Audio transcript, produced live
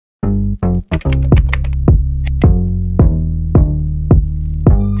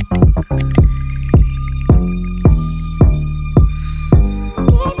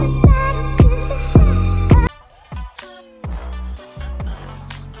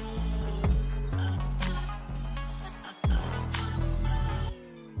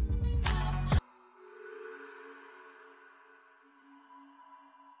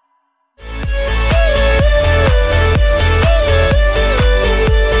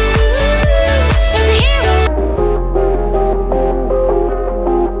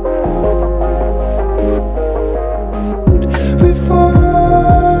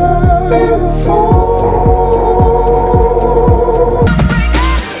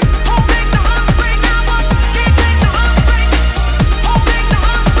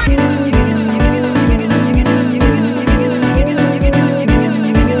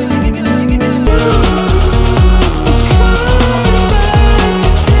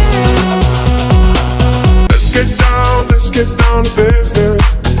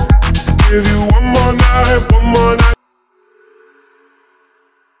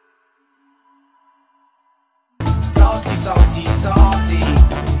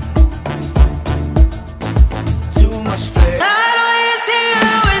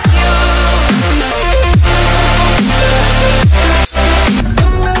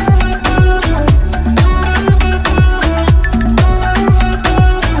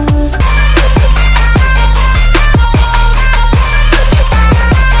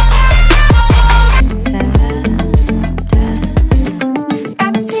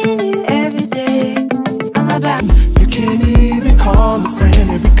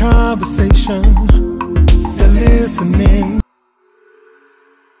conversation, they're listening.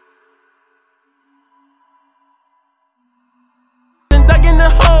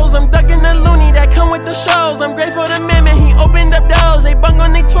 I'm ducking the loony that come with the shows. I'm grateful to man, he opened up doors. They bung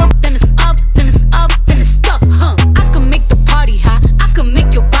on they tour. Then it's up, then it's up, then it's stuck, huh? I can make the party hot, I can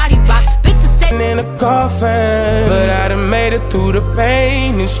make your body rock. Bitches say in a coffin, but I done made it through the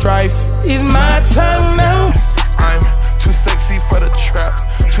pain and strife. It's my time now. I'm too sexy for the trap,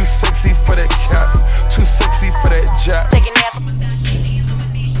 too sexy for that cap, too sexy for that jack. taking ass.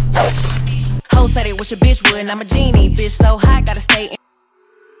 Hoes said they wish a bitch would, and I'm a genie. Bitch so hot, gotta stay in.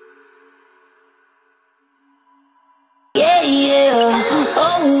 Yeah, yeah,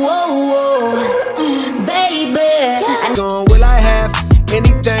 oh, baby. Will I have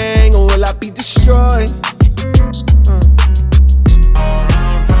anything or will I be destroyed?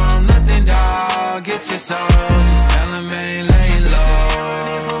 Run from nothing, dog. Get your soul. Just tell him ain't laying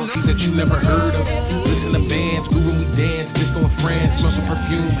low. That you never heard of. Listen to bands, grooving we dance, disco in France, smell some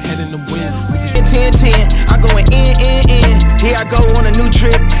perfume, head in the wind. 10-10, I going in. Here I go on a new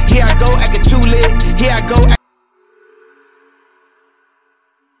trip. Here I go acting too lit. Here I go.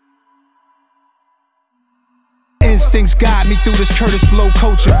 Instincts guide me through this Curtis Blow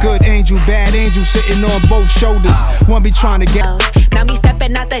culture. Good angel, bad angel sitting on both shoulders. One be trying to get. Now me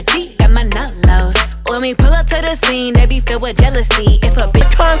stepping out the Jeep, got my nullos. When we pull up to the scene, they be filled with jealousy. If a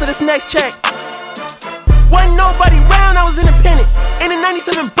bitch Cons of this next check. Wasn't nobody round, I was independent. In a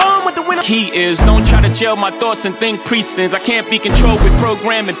 97 bomb with the winner. Key is don't try to jail my thoughts and think precincts. I can't be controlled with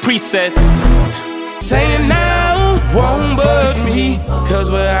programming presets. Saying now won't budge me, cause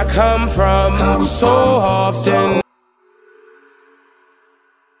where I come from so often.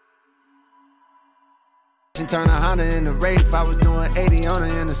 Turn a Honda into Wraith. I was doing 80 on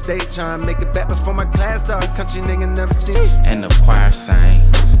the interstate, trying to make it back before my class started. Country nigga never seen. And the choir sang.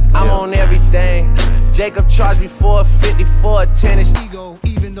 I'm on everything. Jacob charged me $450 for a tennis. Ego,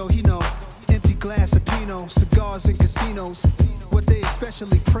 even though he know. Empty glass of Pinot, cigars in casinos. What they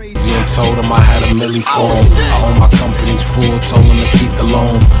especially praise. Yeah, told him I had a milli for him. I own my company's full, told him to keep the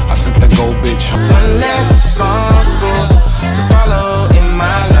loan. I took that gold bitch. One less sparkle to follow in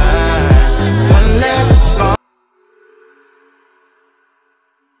my line. One less sparkle.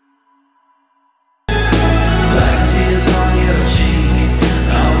 Like tears on your cheek.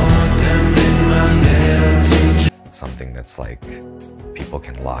 I want them in my melody. Something that's like people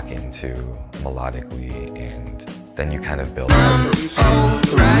can lock into melodically, and then you kind of build.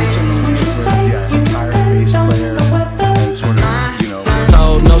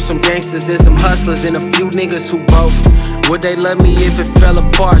 Know some gangsters and some hustlers and a few niggas who both would they love me if it fell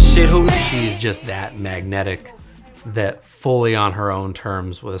apart? Shit, who? She's just that magnetic, that fully on her own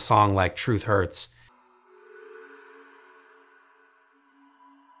terms with a song like Truth Hurts.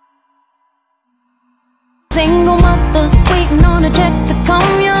 single mothers waiting on a check to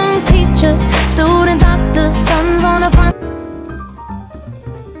come, young teachers, student doctors, sons on the front.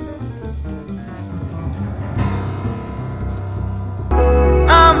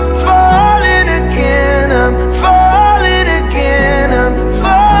 I'm falling again, I'm falling again, I'm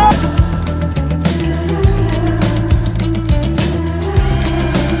falling.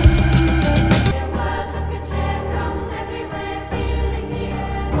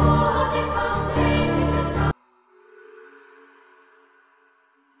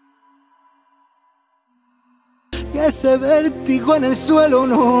 Y ese vértigo en el suelo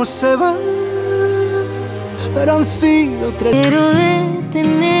no se va, pero han sido tres. Quiero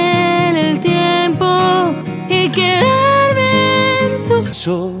detener el tiempo y quedarme en tus...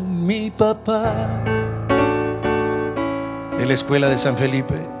 Soy mi papá. En la escuela de San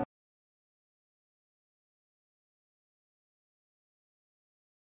Felipe.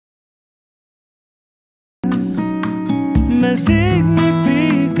 Me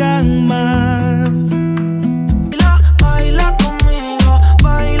significan más. Baila conmigo,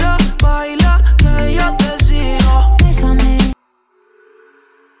 baila, baila, que yo te sigo. Bésame.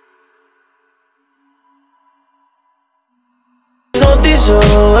 Notizó,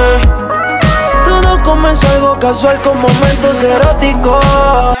 todo comenzó algo casual con momentos eróticos.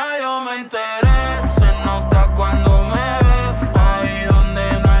 Ya yo me enteré, se nota cuando me ves, ahí donde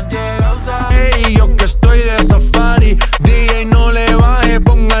no has llegado, ¿sabes? Ey, yo que estoy de safari, DJ no le baje,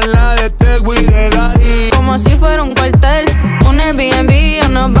 pónganla de Tego y de Daddy. Como si fuera un cuartel, un Airbnb o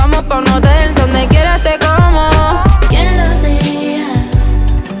nos vamos pa' un hotel, donde quieras te como. ¿Quién lo diría?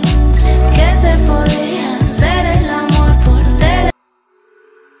 Que se podía hacer el amor por tele.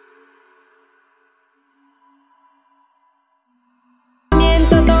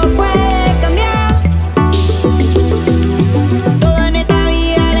 Miento todo.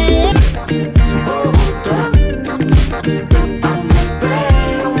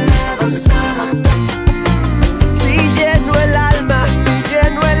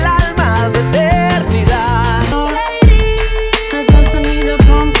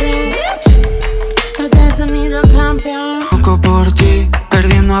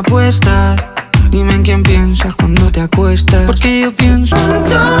 apuestas. Dime en quién piensas cuando te acuestas, porque yo pienso en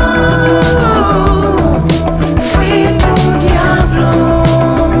tú. Fui tu diablo.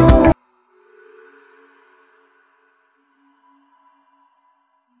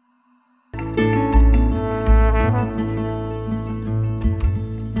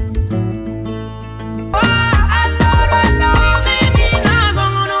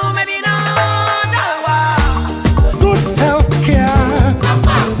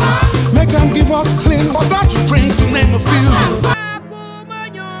 Clean water to drink, to name a few.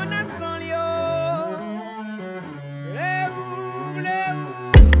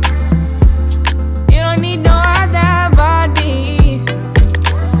 You don't need no other body.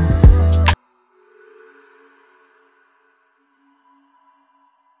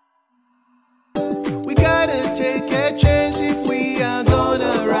 We gotta take a chance if we are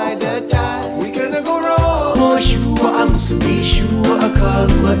gonna ride the tide. We gonna go wrong. Moshua ang sumishu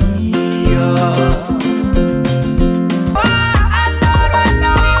akalwa iya.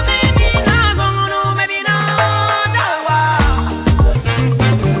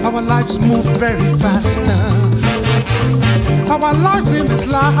 Our lives move very fast. Our lives in this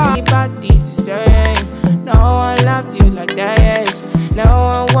life. Everybody's the same. No one loves you like that, yes. No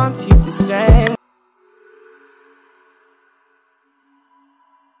one wants you the same.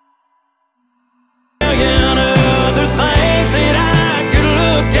 Other things that I could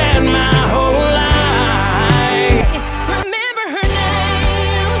look at my whole life. Remember her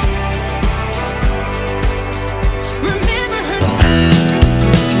name. Remember her name.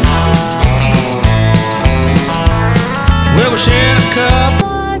 We'll share a cup.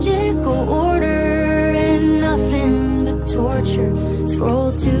 Logical order and nothing but torture.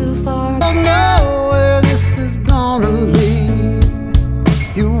 Scroll too far. I don't know where this is gonna lead.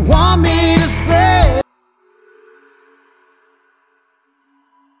 You want me to say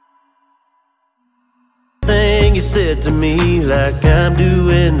Thing you said to me like I'm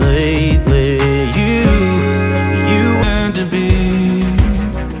doing lately. You want to be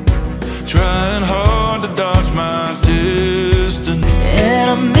trying hard to dodge my distance. And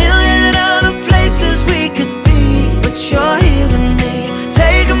a million other places we could be, but you're here with me.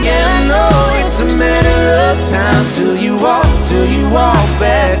 Take 'em, yeah, I know it's a matter of time till you walk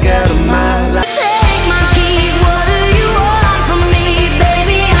back out of my life. Take my keys, what do you want from me,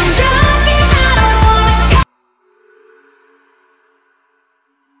 baby? I'm drunk and I don't wanna go.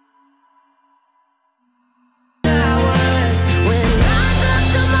 I was when lines of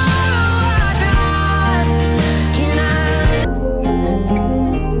tomorrow are drawn. Can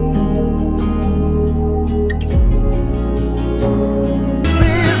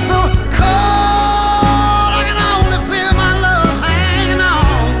it's so cold, I can only feel my love hanging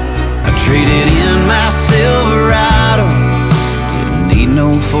on. I traded in my Silverado, didn't need no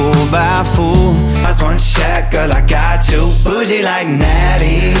 4x4. I just want a shack, girl, I got you. Bougie like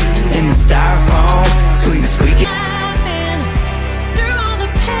Natty, in the styrofoam, squeak and squeaky. through all the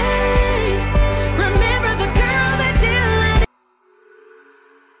pain, remember the girl that didn't let it.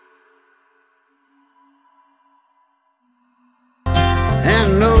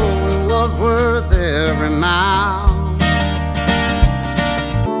 And know it was worth every mile.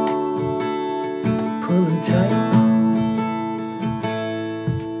 Pulling tight,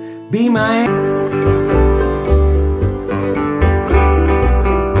 be my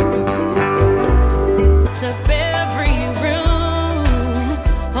To every room,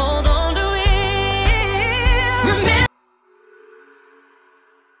 hold on to it. Remember.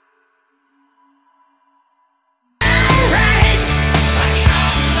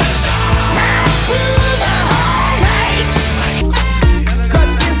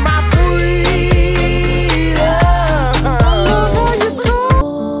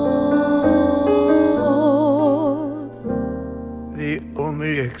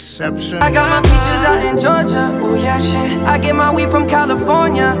 Exception. I got my peaches out in Georgia. Oh yeah, shit. I get my weed from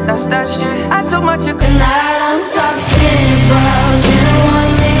California. That's that shit. I took my chick. And I don't talk shit about you. Don't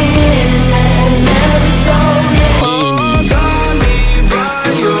want me in and never told me. call me by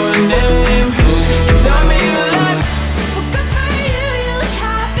your name. Tell me you love me. Well, good for you. You look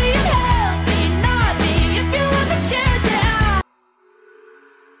happy and healthy. Not me if you ever cared to ask.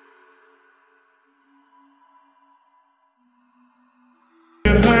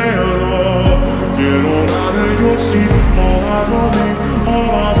 Get on out of your seat. All eyes on me. All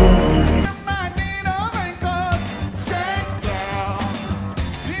eyes on me. My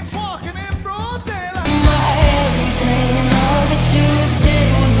everything and all that you did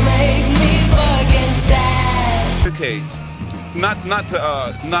was make me fucking sad. Cage. Not to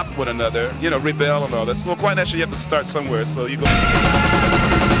knock one another, you know, rebel and all this. Well, quite naturally, you have to start somewhere. So you go.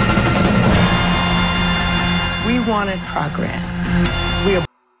 wanted progress. We are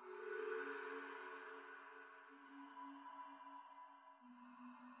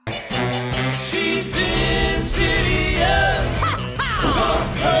She's insidious, so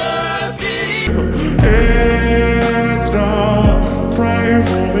perfect. Hands down, pray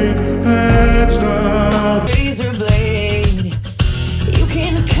for me. Hands down. Razor blade, you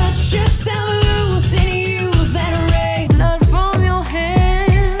can cut yourself loose and use that ray. Blood from your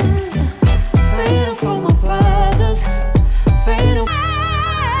hand, freedom from my brothers, freedom.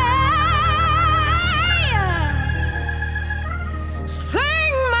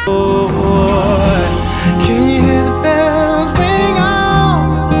 Sing my. Can you hear the bells ring out?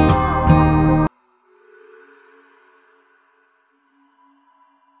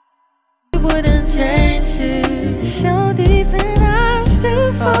 Wouldn't change it. So deep and I'm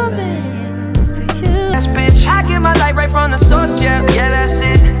still falling for you. Bitch, I get my light right from the source, yeah, that's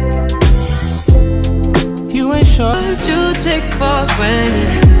it. You ain't sure. Would you take for granted?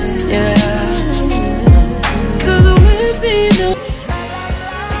 Yeah. 'Cause we'd be no.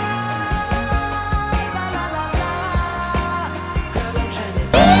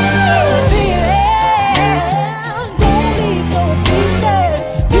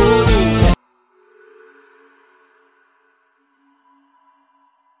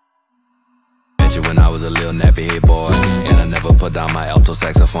 When I was a little nappy head boy, and I never put down my alto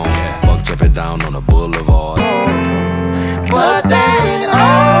saxophone. Buck jumping down on the boulevard. But that ain't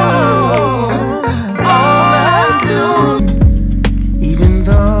all I do. Even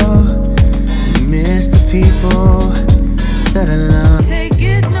though I miss the people that I love. Take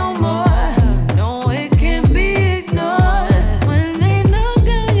it no more. No, it can't be ignored. When they knock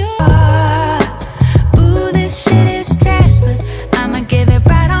down your heart. Ooh, this shit is trash, but I'ma give it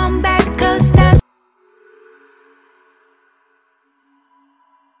right on back, 'cause that's.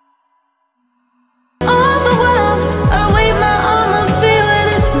 All the while, I wave my arm and feel it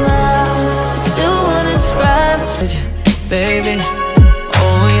is now. Still wanna try, baby.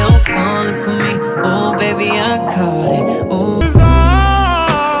 Oh, you're falling for me. Oh, baby, I caught it. Oh.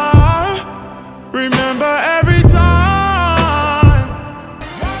 Remember every time.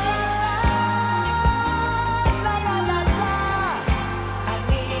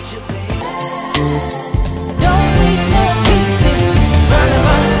 Don't need no pieces. Running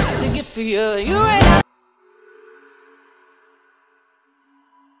my to get for you. You ain't out.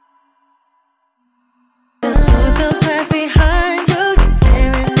 Put the past behind you.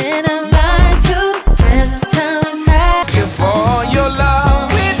 Everything I lied to. Present time is happy. For your love,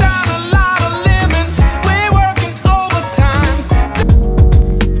 we down a lot of limits. We're working overtime.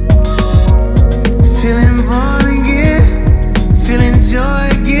 Feeling born again, feeling joy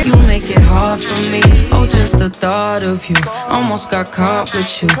again. You make it hard for me. Oh, just the thought of you. Almost got caught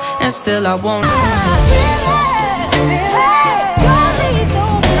with you, and still I won't.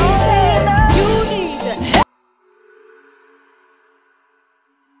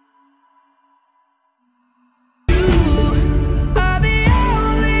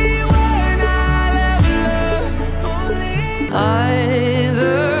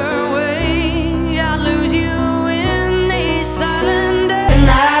 Either way, I lose you in these silent days.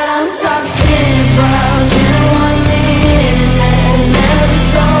 Tonight I'm talking about you want me, and never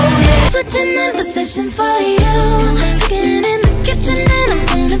told me. Switching in positions for you. Looking in the kitchen and I'm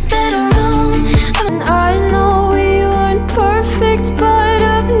in a better room. I know we weren't perfect, but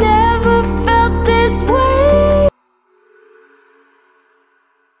I've never felt this way.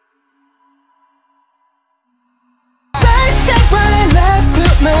 First step right, left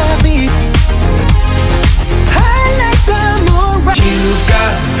took my beat. I like the moon. You've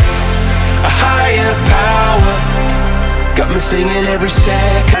got a higher power. Got me singing every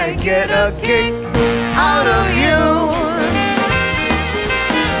second. I get a kick out of you.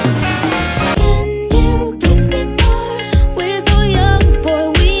 Can you kiss me more? We're so young, boy,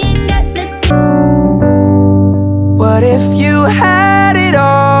 we ain't got the. What if you had it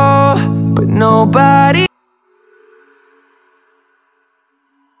all, but nobody?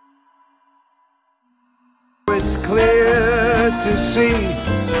 It's clear to see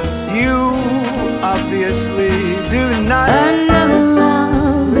you obviously do not. Another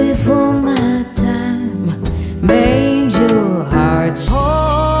love before my time made your heart holy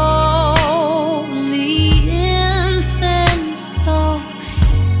infant soul.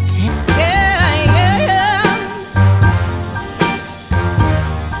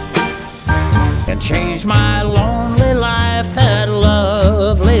 And changed my lonely life that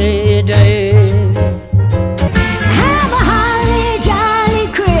lovely day. Have a holly jolly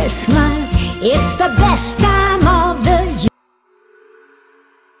Christmas. It's the best time of the year.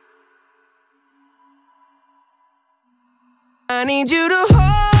 I need you to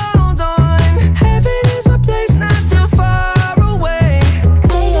hold on. Heaven is a place not too far away.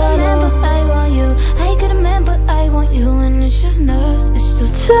 I remember I want you. I could remember I want you, and it's just nerves. It's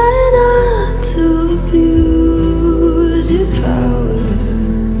just try not to abuse your power.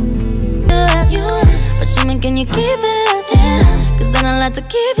 But show me, can you keep it? Yeah. Cause then I like to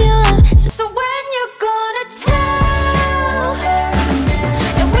keep you up. So when you're gonna tell her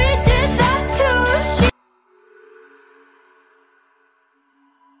that we did that too?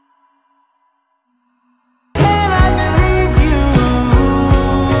 Can I believe you?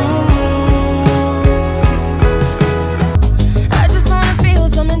 I just wanna feel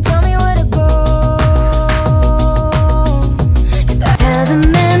something, tell me where to go. Cause I tell the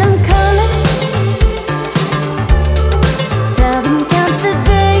man I'm coming. Tell them count the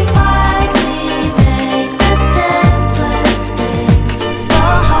day. Why we make the simplest things so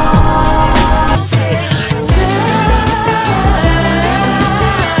hard to do?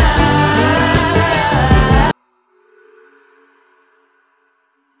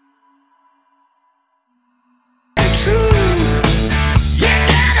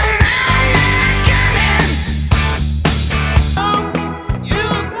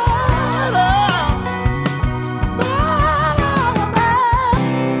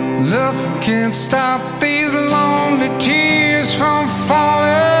 Nothing can stop these lonely tears from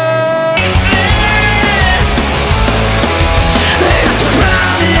falling. This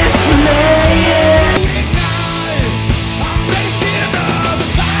promise made. I'm making a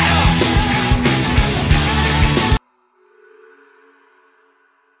fire.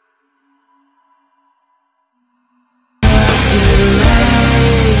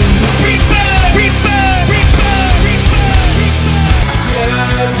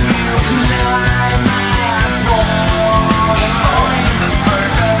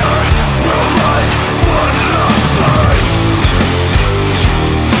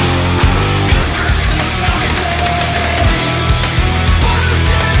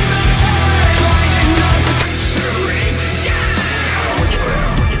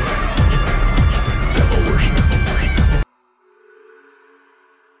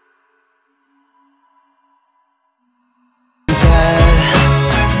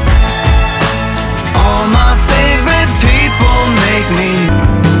 All my favorite people make me,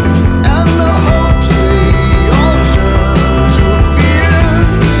 and the hopes they all turn to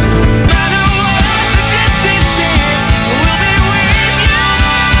fears. No matter what the distance is, we'll be with you.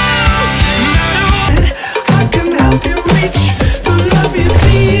 No matter what, I can help you reach the love you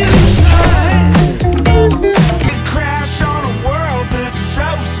feel inside. You crash on a world that's so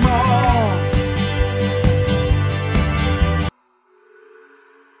small.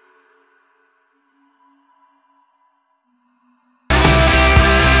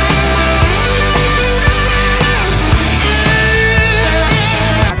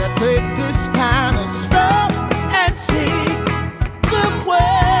 Gotta take this time to stop and see them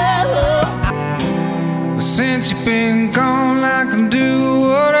well. Since you've been gone, I can do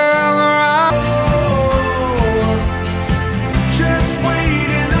whatever I Just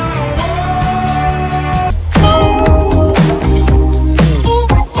waiting on a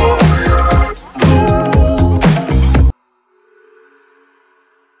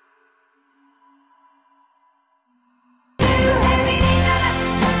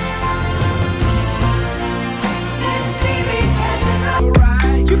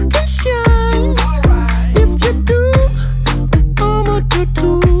You can shine if you do. I'ma do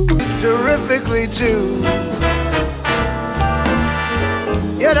too. Terrifically too.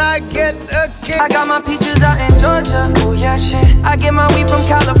 Yet I get a kick. I got my peaches out in Georgia. Oh yeah, shit. I get my weed from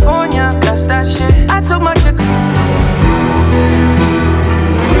California. That's that shit. I took my chick.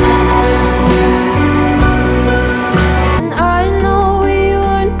 I know we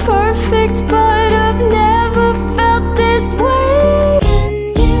weren't perfect, but I've never felt this way.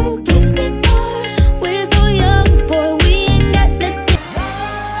 Can you kiss me more? We're so young, boy, we ain't got the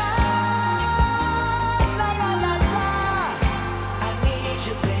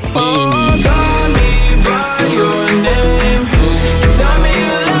Call me by your name. Tell me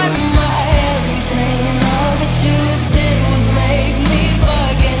you like my everything, and all that you did was make me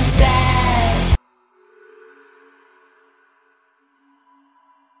fucking sad.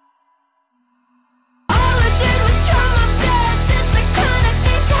 All I did was try my best. It's the kind of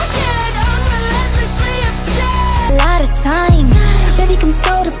things I did. I'm relentlessly upset. A lot of time, baby, come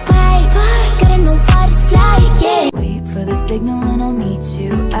throw the pipe. Gotta know what it's like, yeah. Wait for the signal and I'll meet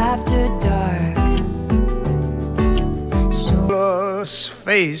you after dark.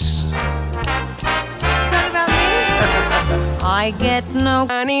 face. What about me? I get no.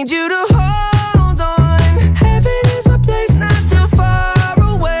 I need you to hold on. Heaven is a place not to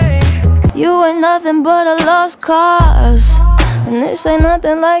You ain't nothing but a lost cause, and this ain't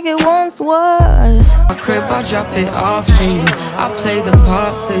nothing like it once was. My crib, I'll drop it off for you. I'll play the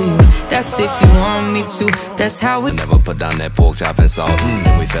part for you. That's if you want me to. That's how we never put down that pork chop and salt.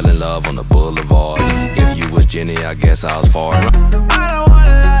 Then we fell in love on the boulevard. If you was Jenny, I guess I was far. I don't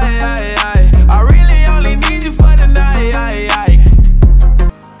wanna lie, I really only need you for the night.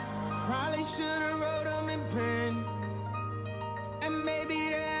 Probably should've wrote them in pen, and maybe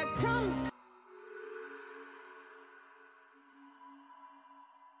they'd come.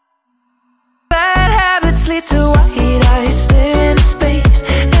 Bad habits lead to white eyes stare into space,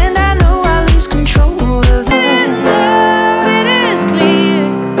 and I know I lose control of them. love, it is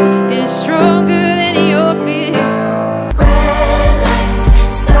clear. It is stronger than your fear. Red lights,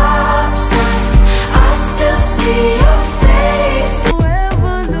 stop signs, I still see your face.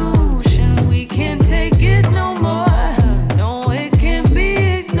 Evolution, we can't take it no more. No, it can't be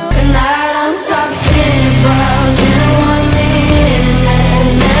ignored. And that I'm talking about you want me in, and that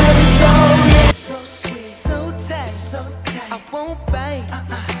never told me. So sweet, so tight, I won't bite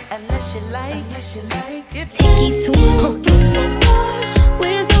unless you like. Take you through hopeless.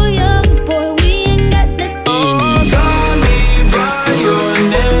 We're so young, boy, we ain't got the Call me by your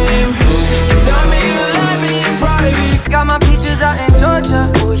name. Tell me you love me in private. Got my peaches out in Georgia.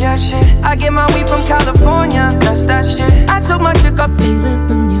 Oh yeah, shit. I get my weed from California. That's that shit. I took my chick up. Feel it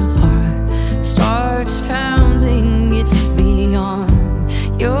when your heart starts pounding. It's beyond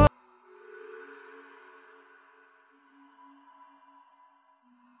your.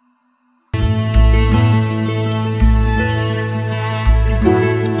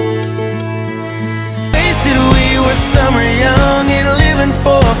 Wasted, we were summer young and living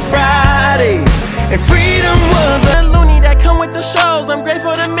for a Friday, and freedom was a loony that come with the shows. I'm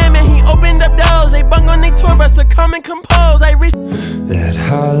grateful to man, he opened up doors. They bung on they tour bus to come and compose. I reached That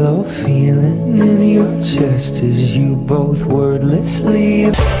hollow feeling in your chest as you both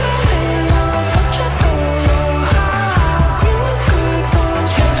wordlessly.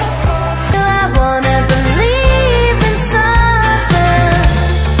 I wanna believe in something.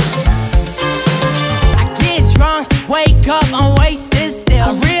 I get drunk, wake up, I'm wasted still.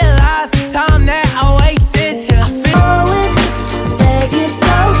 I realize the time that I wasted here. I feel Oh, it, babe, you're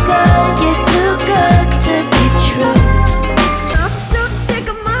so good, you're too good to be true. I'm so sick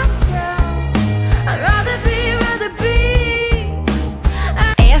of myself. I'd rather be.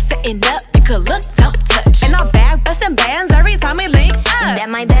 Ass sitting up, you could look